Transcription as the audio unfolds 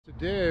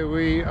Today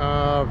we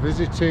are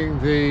visiting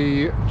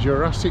the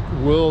Jurassic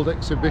World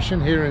exhibition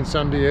here in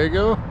San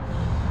Diego.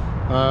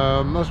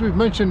 As we've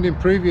mentioned in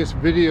previous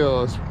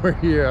videos,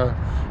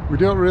 we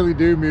don't really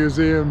do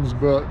museums,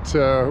 but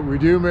we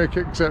do make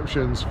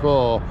exceptions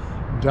for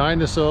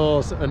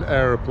dinosaurs and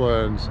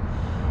aeroplanes.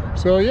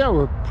 So yeah,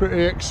 we're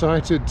pretty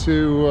excited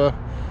to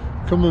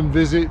come and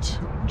visit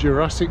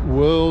Jurassic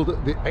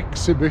World, the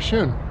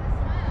exhibition.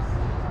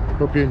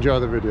 Hope you enjoy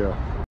the video.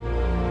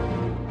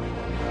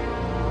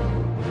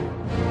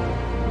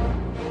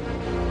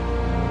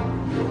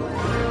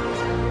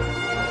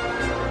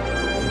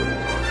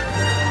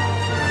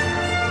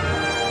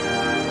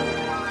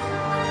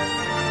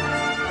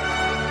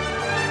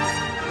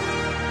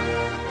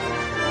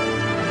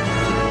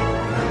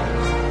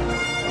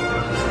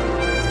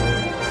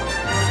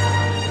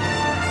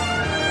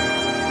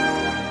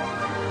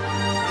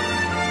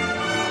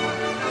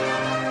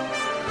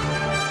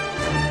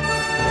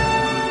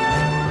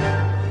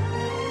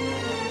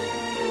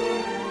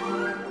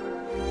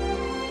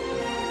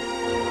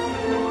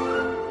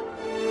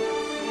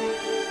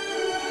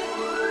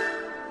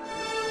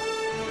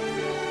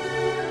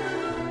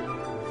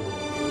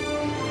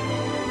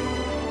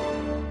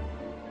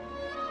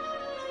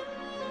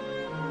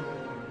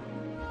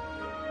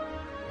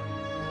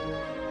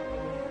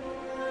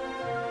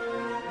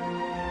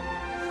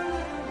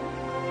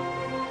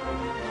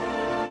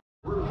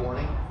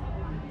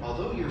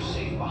 Although you're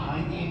safe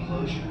behind the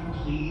enclosure,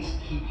 please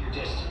keep your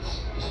distance.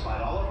 Despite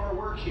all of our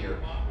work here,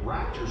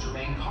 raptors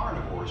remain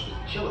carnivores with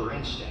killer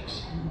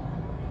instincts.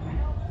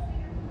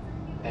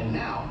 And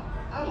now,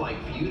 I'd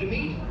like for you to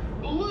meet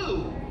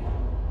Blue.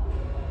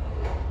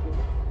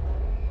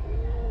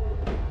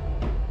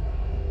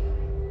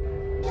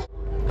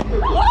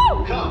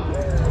 Come.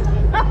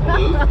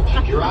 Blue,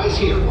 keep your eyes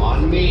here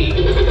on me.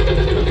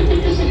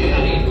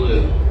 Steady,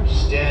 Blue.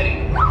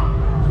 Steady.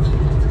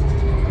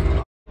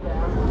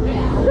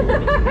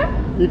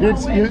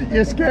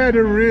 You scared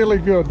her really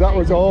good. That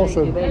was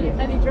awesome.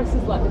 And he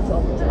dresses like this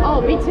all the time.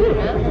 Oh, me too,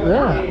 man.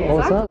 Yeah,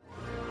 what's that?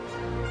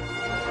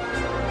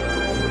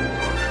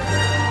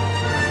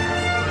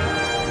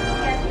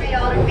 Yes, for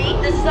y'all to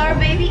meet. This is our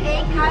baby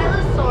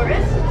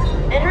Ankylosaurus,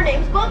 and her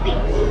name's Bumpy.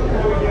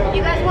 If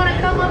you guys want to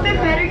come up and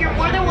pet her, you're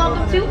more than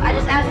welcome to. I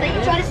just ask that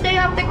you try to stay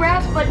off the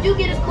grass, but do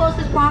get as close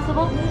as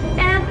possible.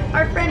 And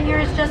our friend here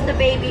is just a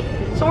baby,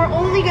 so we're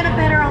only gonna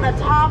pet her on the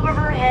top of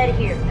her head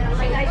here.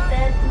 Like I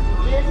said,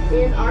 this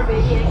is our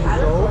baby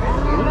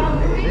Ankylosaurus. We're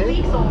about 3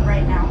 weeks old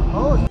right now.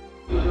 Oh.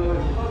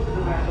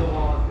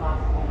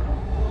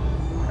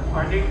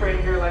 Our new friend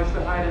here likes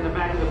to hide in the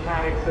back of the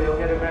paddock, so you'll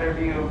get a better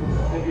view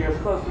if you're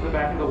as close to the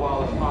back of the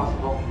wall as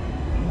possible.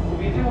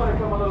 If you do want to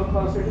come a little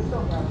closer, just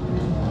don't pass.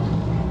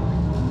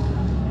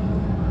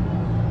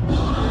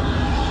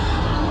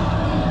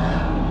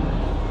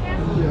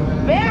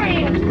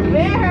 Very,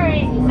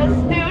 very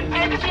astute,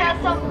 and she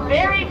has some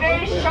very,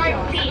 very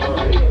sharp teeth.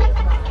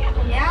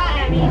 Yeah,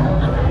 I mean,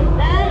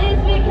 that is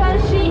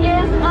because she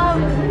is a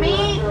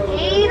meat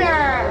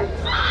eater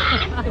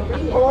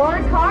or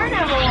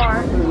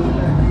carnivore.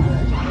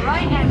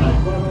 Right, Emmy?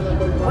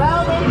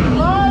 Well, they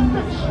love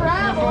to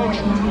travel.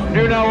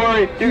 Do not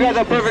worry, you guys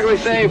are perfectly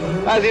safe.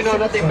 As you know,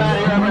 nothing bad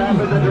here ever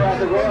happens in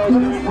Jurassic World.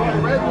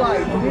 Red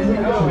light.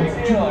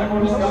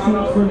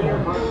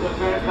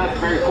 That's a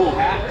very cool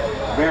hat.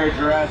 Very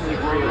Jurassic.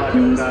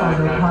 Please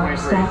follow park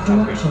staff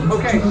directions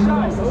Okay, to the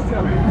north.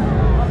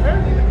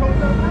 apparently the code's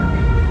not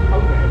working.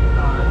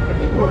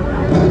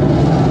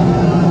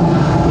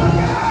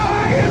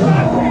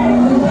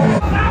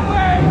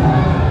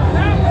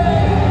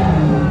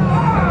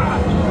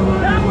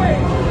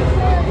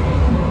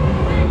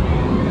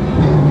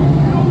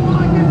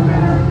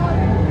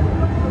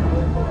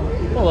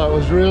 Well, that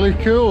was really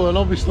cool, and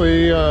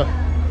obviously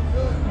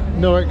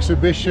no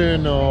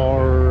exhibition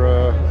or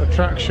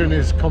attraction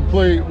is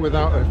complete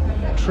without a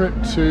trip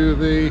to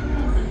the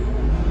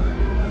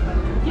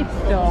Gift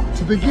store.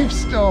 gift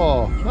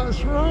store.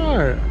 That's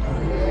right.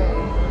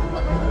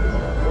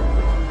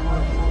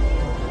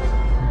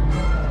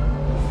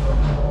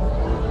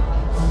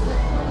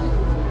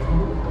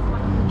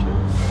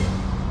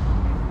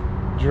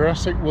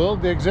 Jurassic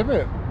World, the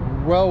exhibit,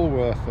 well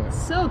worth it.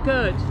 So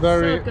good.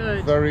 Very, so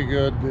good. very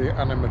good. The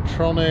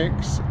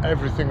animatronics,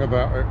 everything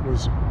about it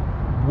was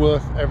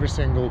worth every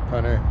single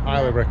penny.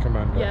 Highly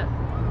recommend it. Yeah,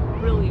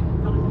 brilliant.